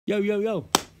Yo, yo, yo.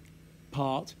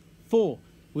 Part 4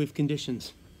 with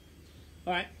conditions.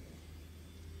 All right.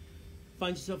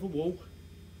 Find yourself a wall.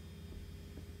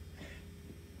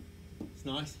 It's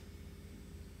nice.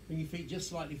 Bring your feet just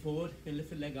slightly forward and lift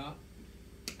the leg up.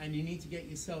 And you need to get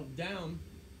yourself down,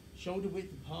 shoulder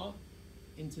width apart,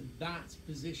 into that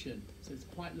position. So it's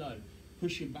quite low.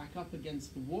 Push your back up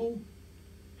against the wall.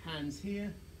 Hands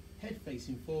here, head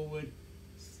facing forward.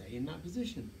 Stay in that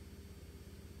position.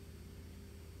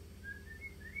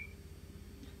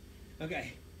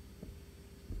 Okay.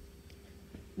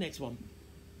 Next one.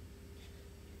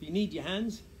 If you need your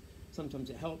hands,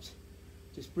 sometimes it helps.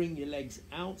 Just bring your legs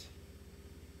out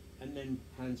and then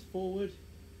hands forward.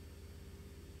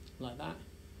 Like that.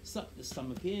 Suck the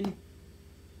stomach in.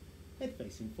 Head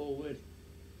facing forward.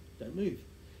 Don't move.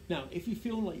 Now, if you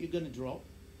feel like you're going to drop,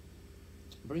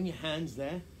 bring your hands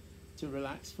there to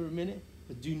relax for a minute,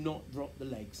 but do not drop the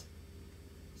legs.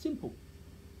 Simple.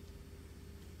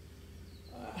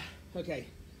 Okay.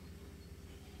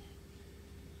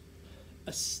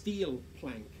 A steel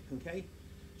plank, okay?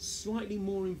 Slightly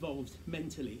more involved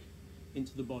mentally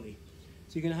into the body.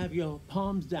 So you're going to have your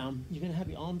palms down. You're going to have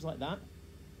your arms like that.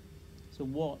 So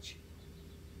watch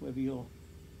whether you're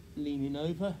leaning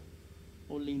over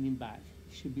or leaning back.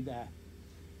 You should be there,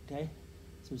 okay?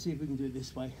 So we'll see if we can do it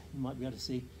this way. You might be able to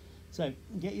see. So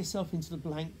get yourself into the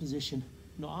plank position.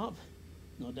 Not up,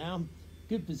 not down.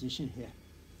 Good position here.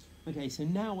 Okay, so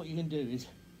now what you're going to do is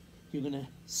you're going to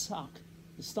suck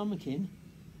the stomach in,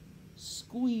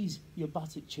 squeeze your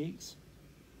buttock cheeks,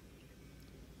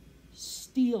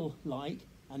 steel-like,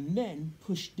 and then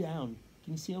push down.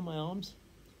 Can you see on my arms?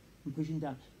 I'm pushing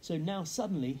down. So now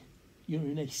suddenly you're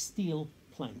in a steel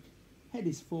plank. Head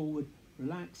is forward,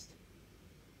 relaxed.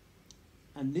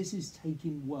 And this is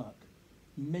taking work,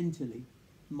 mentally,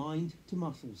 mind to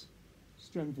muscles,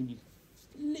 strengthen you.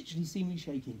 Literally see me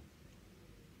shaking.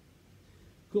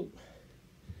 Cool.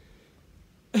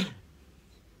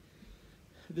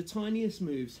 The tiniest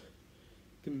moves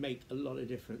can make a lot of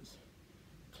difference.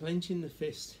 Clenching the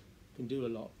fist can do a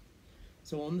lot.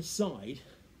 So on the side,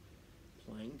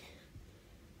 plank,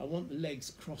 I want the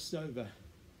legs crossed over.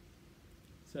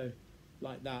 So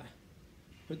like that.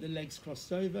 Put the legs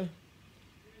crossed over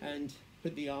and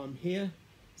put the arm here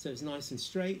so it's nice and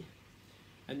straight.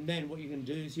 And then what you're going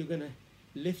to do is you're going to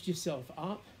lift yourself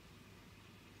up.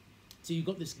 So you've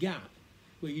got this gap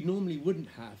where you normally wouldn't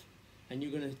have, and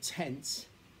you're going to tense,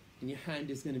 and your hand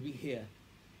is going to be here.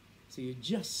 So you're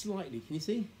just slightly, can you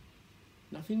see?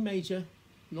 Nothing major,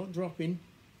 not dropping,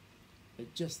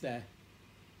 but just there.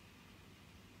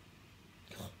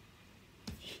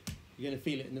 You're going to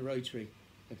feel it in the rotary,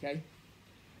 okay?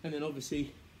 And then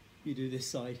obviously you do this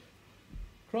side,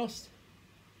 crossed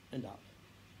and up.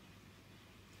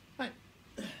 Right.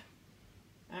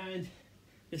 And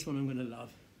this one I'm going to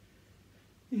love.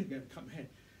 You're going to cut my head.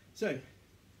 So,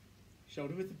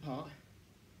 shoulder width apart,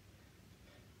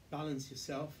 balance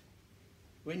yourself.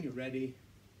 When you're ready,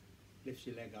 lift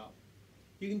your leg up.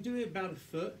 You can do it about a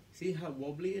foot. See how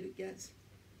wobbly it gets?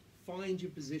 Find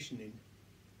your positioning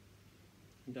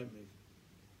and don't move.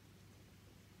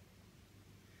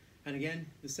 And again,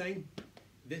 the same.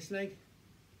 This leg,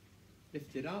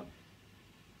 lift it up.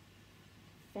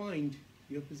 Find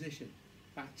your position.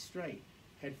 Back straight,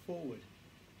 head forward.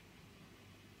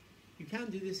 You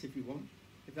can do this if you want,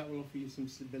 if that will offer you some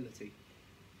stability.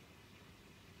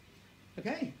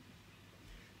 Okay.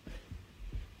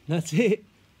 That's it.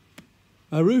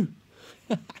 Aru.